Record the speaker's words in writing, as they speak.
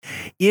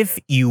If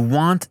you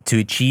want to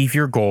achieve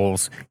your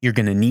goals, you're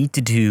going to need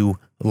to do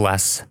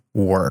less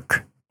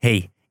work.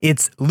 Hey,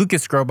 it's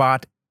Lucas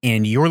Grobot,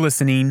 and you're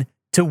listening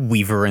to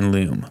Weaver and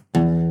Loom.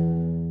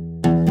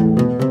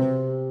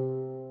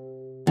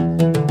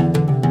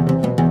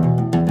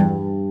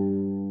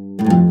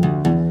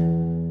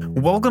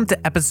 Welcome to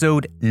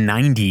episode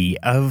 90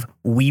 of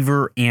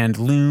Weaver and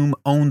Loom.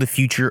 Own the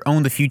Future.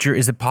 Own the Future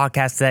is a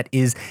podcast that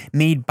is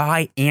made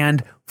by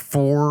and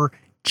for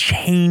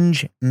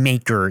change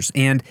makers.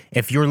 And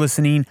if you're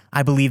listening,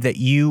 I believe that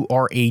you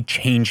are a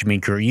change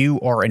maker. You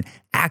are an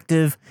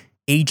active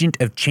agent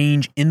of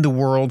change in the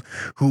world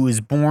who is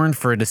born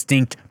for a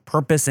distinct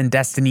purpose and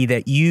destiny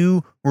that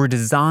you were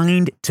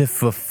designed to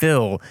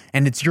fulfill.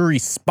 And it's your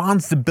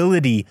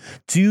responsibility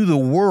to the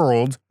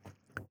world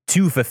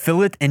to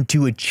fulfill it and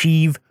to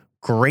achieve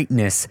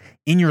greatness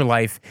in your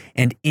life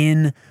and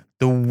in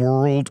the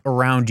world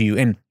around you.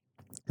 And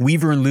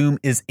Weaver and Loom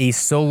is a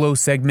solo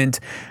segment,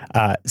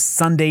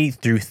 Sunday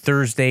through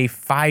Thursday,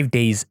 5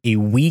 days a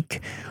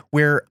week,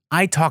 where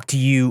I talk to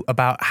you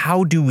about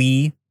how do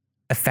we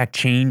affect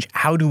change?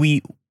 How do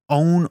we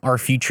own our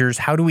futures?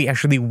 How do we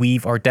actually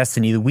weave our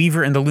destiny? The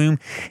Weaver and the Loom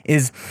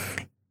is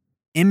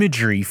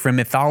imagery from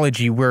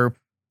mythology where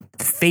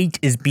fate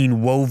is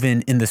being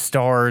woven in the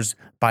stars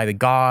by the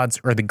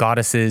gods or the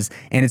goddesses,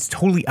 and it's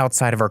totally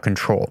outside of our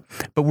control.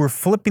 But we're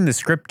flipping the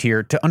script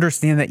here to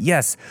understand that,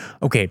 yes,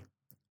 okay,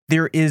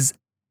 there is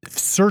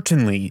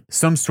certainly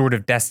some sort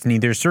of destiny.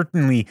 There's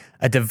certainly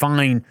a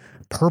divine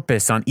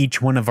purpose on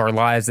each one of our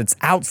lives that's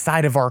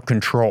outside of our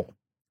control,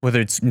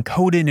 whether it's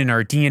encoded in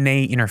our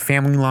DNA, in our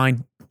family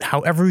line,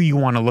 however you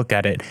want to look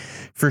at it.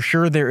 For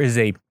sure, there is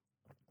a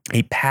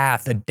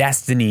path, a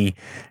destiny,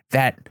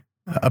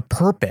 a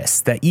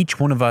purpose that each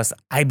one of us,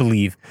 I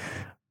believe,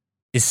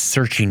 is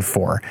searching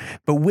for.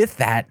 But with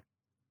that,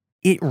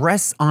 it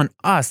rests on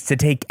us to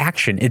take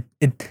action.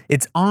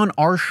 It's on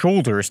our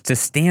shoulders to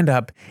stand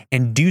up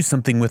and do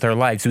something with our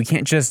lives. We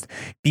can't just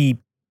be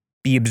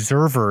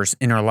observers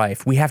in our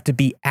life. We have to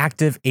be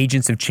active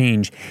agents of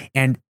change.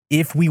 And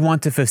if we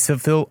want to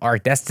fulfill our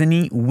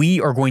destiny,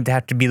 we are going to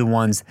have to be the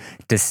ones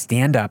to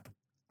stand up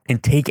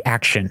and take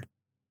action,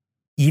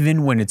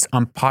 even when it's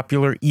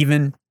unpopular,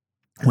 even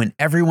when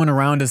everyone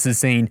around us is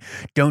saying,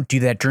 don't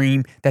do that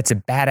dream, that's a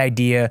bad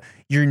idea,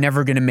 you're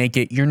never going to make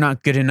it, you're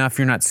not good enough,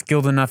 you're not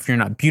skilled enough, you're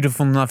not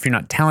beautiful enough, you're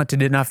not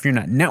talented enough, you're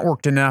not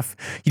networked enough,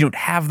 you don't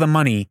have the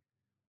money.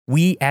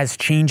 We as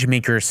change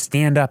makers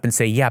stand up and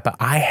say, yeah, but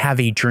I have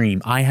a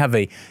dream, I have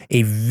a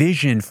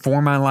vision for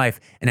my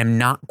life, and I'm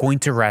not going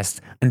to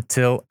rest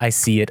until I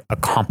see it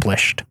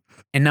accomplished.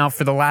 And now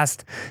for the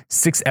last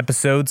 6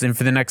 episodes and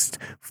for the next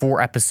 4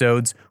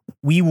 episodes,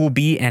 we will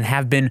be and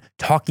have been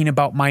talking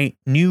about my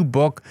new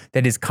book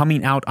that is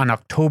coming out on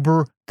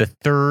October the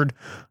 3rd,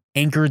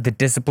 Anchored: The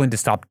Discipline to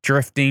Stop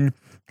Drifting.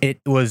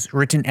 It was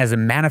written as a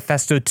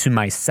manifesto to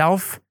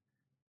myself,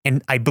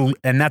 and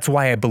that's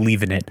why I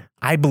believe in it.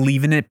 I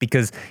believe in it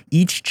because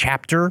each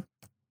chapter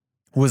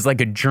was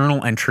like a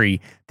journal entry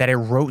that I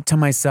wrote to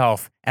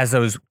myself as I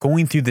was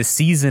going through the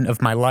season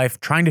of my life,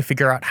 trying to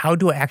figure out how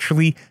do I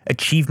actually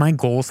achieve my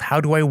goals?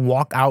 How do I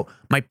walk out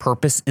my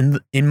purpose in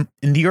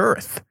the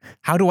earth?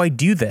 How do I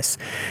do this?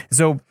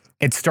 So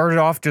it started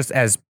off just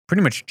as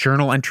pretty much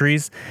journal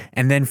entries.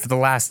 And then for the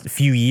last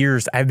few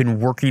years, I've been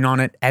working on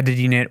it,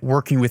 editing it,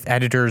 working with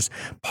editors,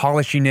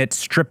 polishing it,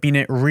 stripping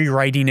it,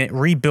 rewriting it,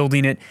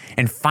 rebuilding it.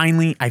 And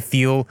finally, I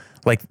feel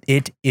like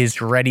it is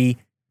ready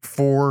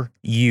for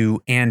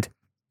you. And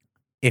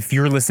if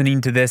you're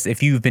listening to this,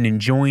 if you've been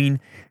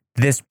enjoying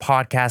this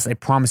podcast, I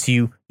promise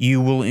you,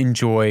 you will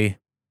enjoy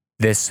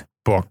this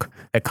book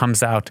that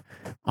comes out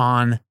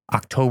on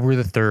October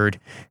the 3rd,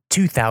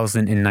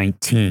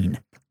 2019.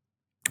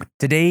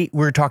 Today,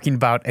 we're talking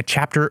about a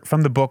chapter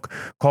from the book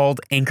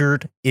called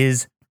Anchored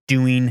is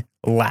Doing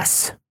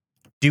Less.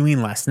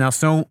 Doing less. Now,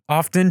 so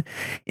often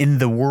in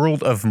the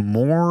world of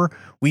more,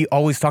 we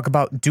always talk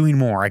about doing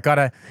more. I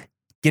gotta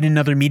get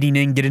another meeting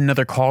in, get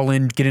another call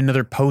in, get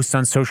another post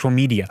on social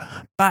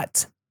media.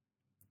 But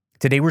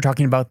today we're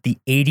talking about the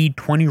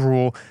 80-20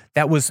 rule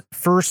that was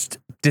first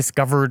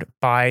discovered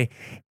by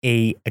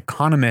an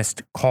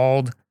economist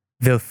called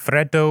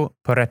Vilfredo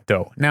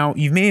Pareto. Now,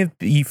 you may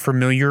be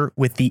familiar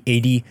with the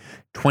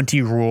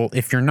 80-20 rule.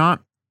 If you're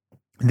not,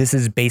 this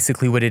is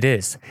basically what it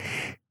is.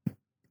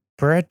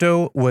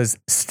 Pareto was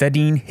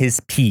studying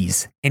his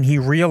peas, and he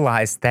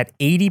realized that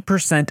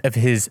 80% of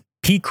his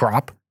pea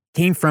crop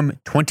came from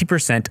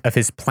 20% of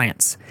his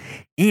plants.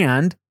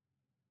 And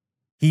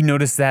he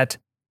noticed that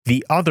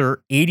the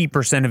other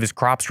 80% of his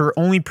crops were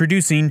only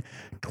producing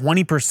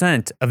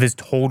 20% of his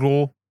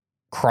total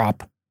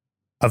crop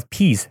of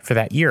peas for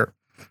that year.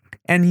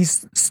 And he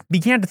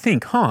began to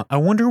think, I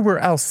wonder where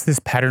else this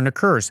pattern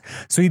occurs.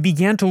 So he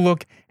began to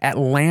look at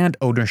land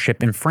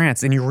ownership in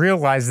France, and he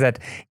realized that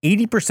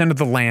 80% of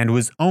the land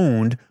was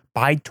owned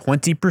by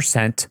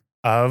 20%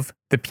 of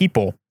the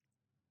people.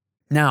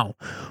 Now,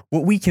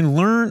 what we can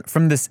learn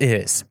from this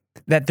is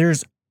that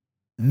there's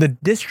the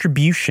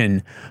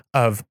distribution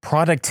of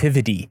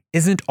productivity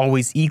isn't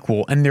always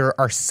equal. And there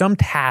are some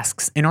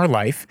tasks in our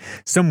life,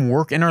 some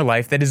work in our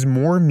life that is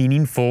more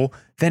meaningful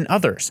than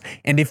others.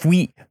 And if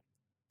we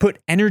put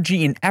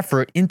energy and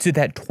effort into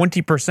that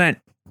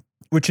 20%,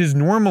 which is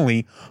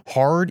normally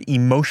hard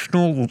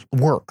emotional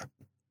work,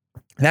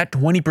 that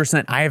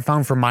 20% I have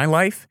found for my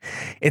life,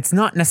 it's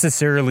not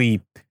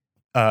necessarily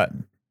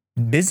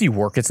busy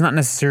work. It's not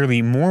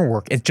necessarily more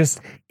work.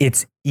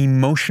 It's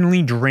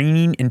emotionally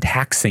draining and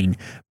taxing.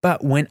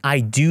 But when I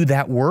do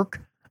that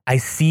work, I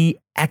see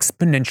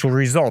exponential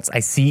results. I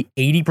see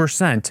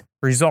 80%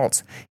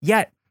 results.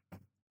 Yet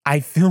I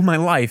fill my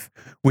life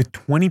with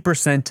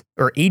 20%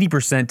 or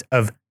 80%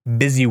 of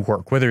busy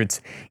work, whether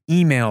it's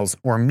emails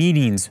or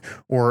meetings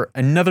or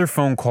another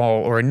phone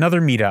call or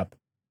another meetup.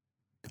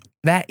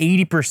 That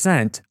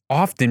 80%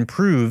 often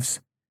proves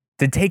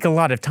to take a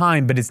lot of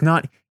time, but it's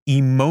not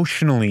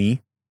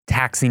emotionally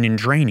taxing and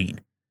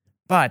draining.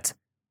 But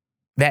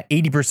that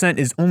 80%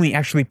 is only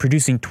actually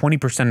producing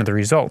 20% of the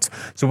results.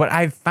 So what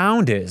I've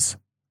found is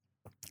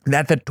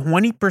that the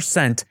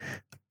 20%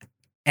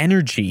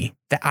 energy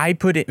that I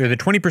put in, or the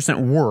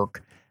 20%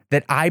 work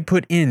that I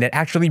put in that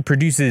actually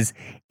produces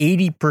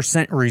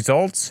 80%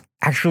 results,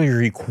 actually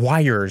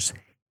requires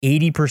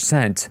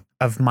 80%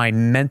 of my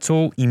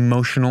mental,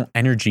 emotional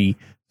energy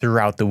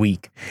throughout the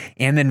week.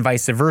 And then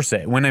vice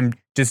versa. When I'm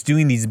just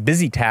doing these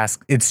busy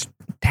tasks, it's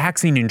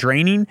taxing and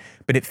draining,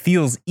 but it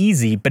feels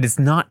easy, but it's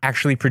not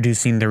actually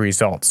producing the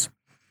results.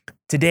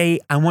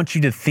 Today, I want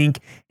you to think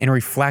and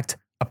reflect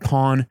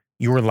upon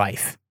your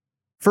life.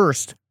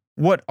 First,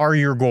 what are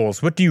your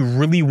goals? What do you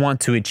really want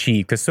to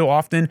achieve? Because so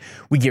often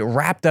we get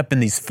wrapped up in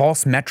these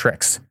false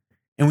metrics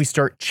and we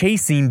start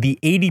chasing the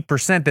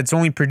 80% that's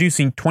only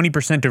producing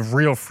 20% of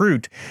real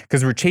fruit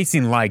because we're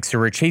chasing likes or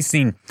we're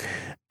chasing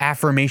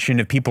affirmation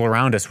of people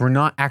around us. We're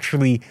not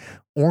actually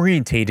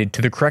orientated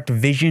to the correct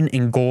vision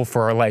and goal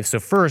for our life. So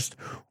first,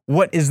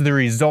 what is the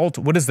result?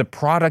 What is the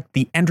product,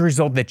 the end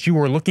result that you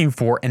are looking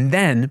for? And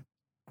then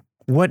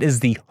what is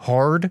the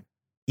hard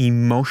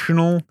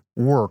emotional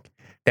work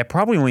that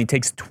probably only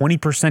takes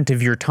 20%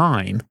 of your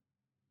time,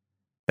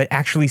 but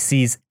actually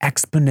sees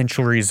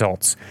exponential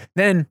results?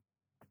 Then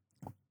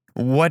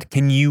what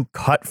can you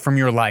cut from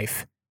your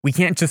life? We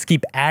can't just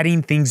keep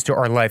adding things to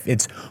our life.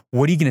 It's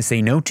what are you going to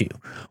say no to?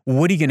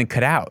 What are you going to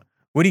cut out?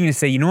 What are you going to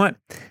say, you know what?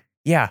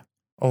 Yeah,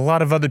 a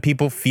lot of other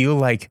people feel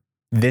like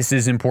this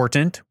is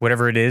important,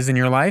 whatever it is in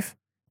your life,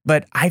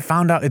 but I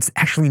found out it's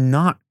actually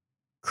not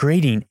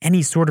creating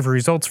any sort of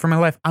results for my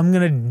life. I'm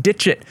going to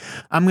ditch it.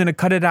 I'm going to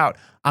cut it out.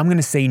 I'm going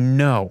to say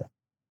no.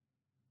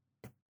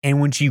 And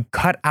once you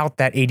cut out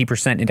that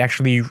 80%, it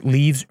actually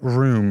leaves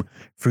room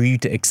for you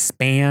to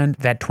expand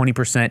that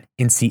 20%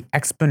 and see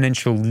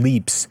exponential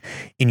leaps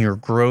in your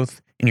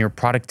growth, in your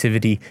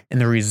productivity,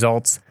 and the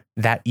results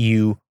that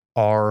you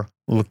are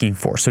looking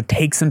for. So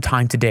take some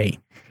time today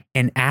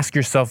and ask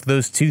yourself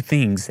those two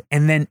things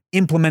and then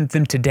implement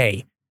them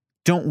today.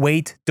 Don't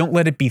wait. Don't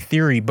let it be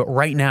theory, but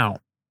right now.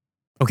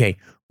 Okay,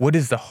 what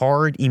is the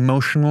hard,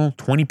 emotional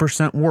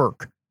 20%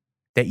 work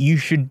that you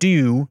should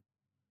do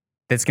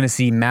that's going to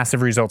see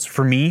massive results?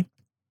 For me,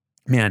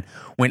 man,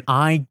 when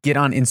I get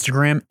on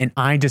Instagram and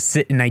I just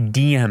sit and I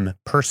DM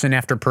person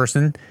after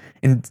person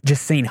and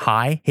just saying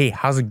hi, hey,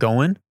 how's it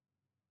going?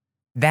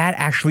 That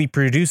actually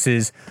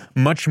produces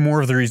much more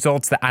of the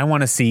results that I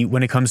want to see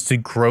when it comes to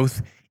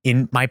growth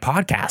in my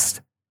podcast.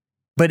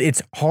 But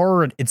it's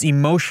hard, it's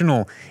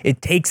emotional,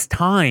 it takes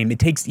time, it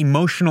takes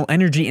emotional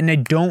energy, and I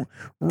don't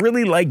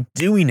really like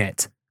doing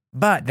it.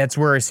 But that's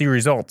where I see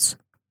results.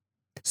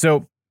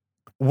 So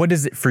what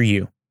is it for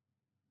you?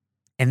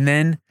 And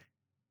then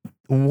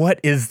what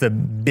is the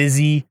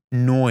busy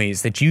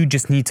noise that you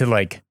just need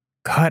to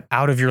cut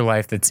out of your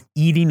life that's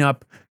eating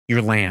up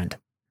your land,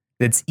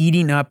 that's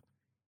eating up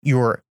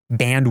your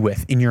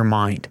bandwidth in your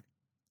mind?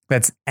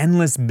 That's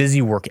endless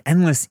busy work,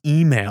 endless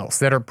emails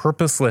that are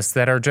purposeless,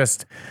 that are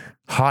just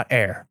hot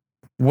air.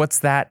 What's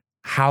that?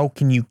 How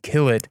can you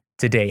kill it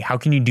today? How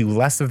can you do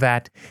less of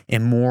that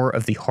and more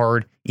of the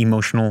hard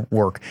emotional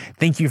work?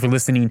 Thank you for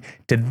listening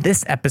to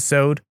this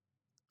episode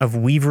of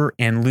Weaver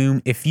and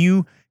Loom. If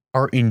you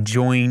are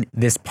enjoying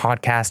this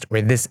podcast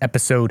or this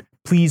episode,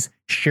 please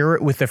share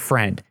it with a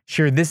friend.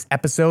 Share this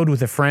episode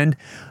with a friend,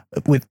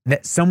 with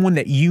that someone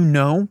that you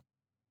know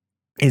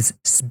is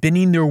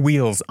spinning their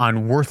wheels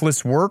on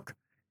worthless work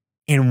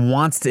and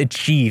wants to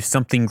achieve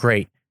something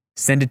great.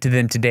 Send it to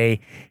them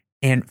today.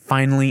 And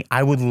finally,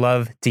 I would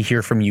love to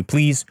hear from you.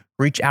 Please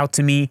reach out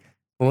to me.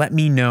 Let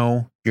me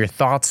know your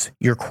thoughts,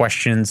 your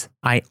questions.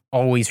 I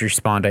always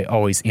respond. I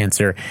always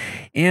answer.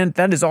 And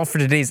that is all for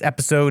today's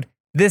episode.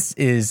 This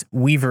is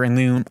Weaver and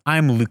Loom.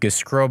 I'm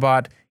Lucas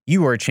Skrobot.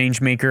 You are a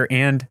change maker,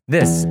 and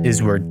this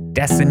is where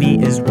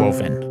destiny is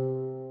woven.